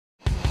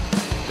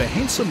The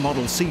Hansa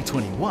Model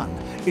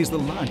C21 is the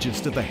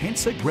largest of the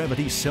Hansa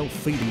Gravity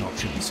self-feeding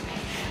options.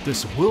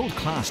 This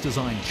world-class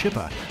design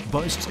chipper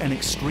boasts an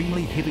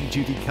extremely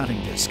heavy-duty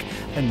cutting disc,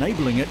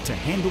 enabling it to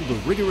handle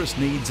the rigorous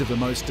needs of the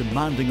most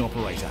demanding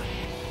operator.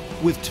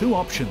 With two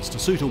options to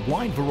suit a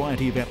wide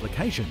variety of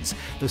applications,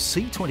 the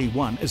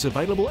C21 is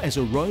available as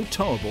a road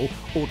towable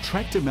or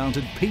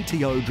tractor-mounted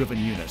PTO-driven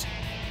unit.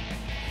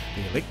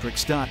 The electric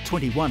start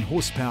 21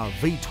 horsepower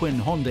V-twin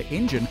Honda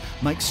engine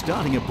makes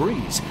starting a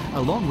breeze,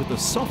 along with the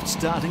soft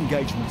start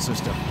engagement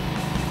system.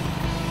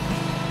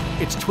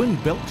 Its twin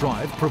belt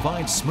drive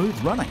provides smooth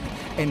running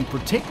and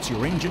protects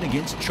your engine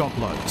against shock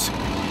loads.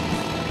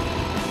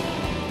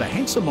 The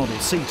Hansa Model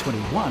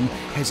C21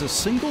 has a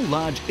single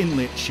large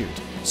inlet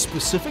chute,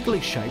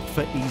 specifically shaped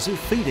for ease of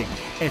feeding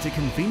at a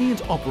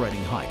convenient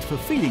operating height for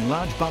feeding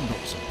large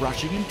bundles of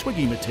brushing and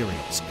twiggy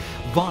materials,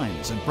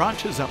 vines and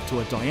branches up to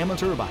a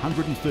diameter of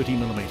 130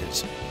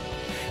 millimetres.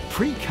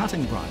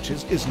 Pre-cutting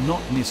branches is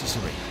not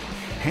necessary.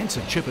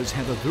 Hansa chippers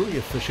have a very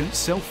efficient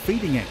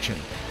self-feeding action,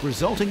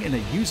 resulting in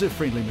a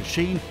user-friendly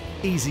machine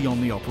easy on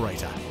the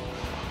operator.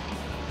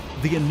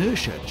 The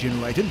inertia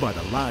generated by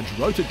the large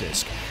rotor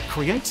disc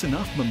creates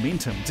enough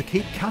momentum to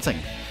keep cutting,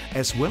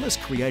 as well as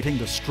creating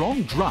the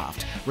strong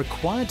draft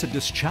required to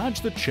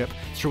discharge the chip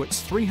through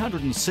its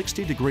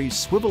 360-degree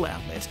swivel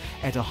outlet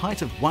at a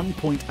height of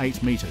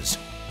 1.8 metres.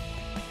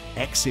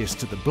 Access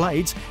to the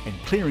blades and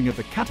clearing of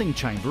the cutting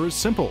chamber is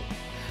simple.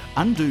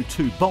 Undo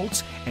two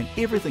bolts and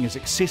everything is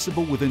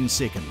accessible within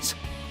seconds.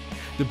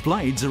 The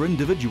blades are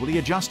individually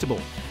adjustable,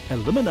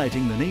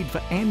 eliminating the need for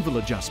anvil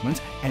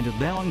adjustment and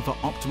allowing for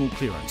optimal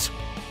clearance.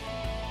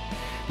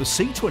 The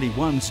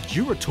C21's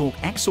DuraTorque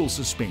axle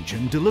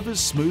suspension delivers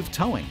smooth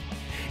towing.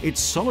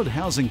 Its solid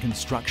housing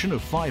construction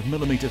of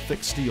 5mm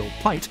thick steel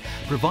plate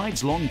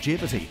provides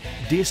longevity,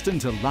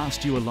 destined to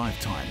last you a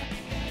lifetime.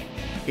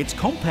 Its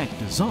compact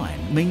design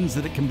means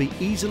that it can be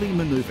easily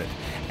manoeuvred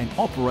and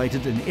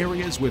operated in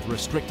areas with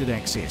restricted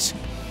access.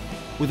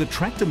 With a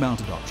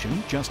tractor-mounted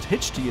option, just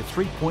hitch to your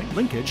 3-point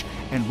linkage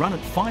and run at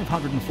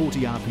 540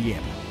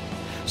 RPM.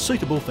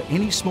 Suitable for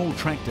any small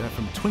tractor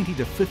from 20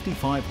 to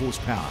 55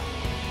 horsepower.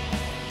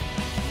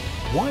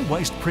 Why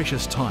waste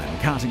precious time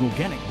carting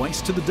organic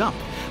waste to the dump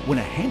when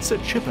a Hansa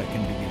chipper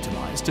can be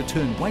utilised to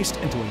turn waste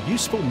into a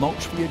useful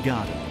mulch for your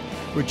garden,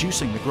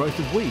 reducing the growth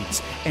of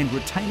weeds and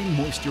retaining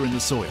moisture in the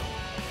soil?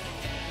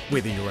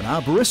 Whether you're an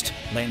arborist,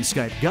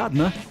 landscape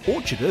gardener,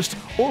 orchardist,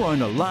 or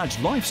own a large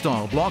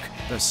lifestyle block,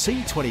 the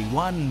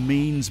C21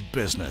 means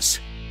business.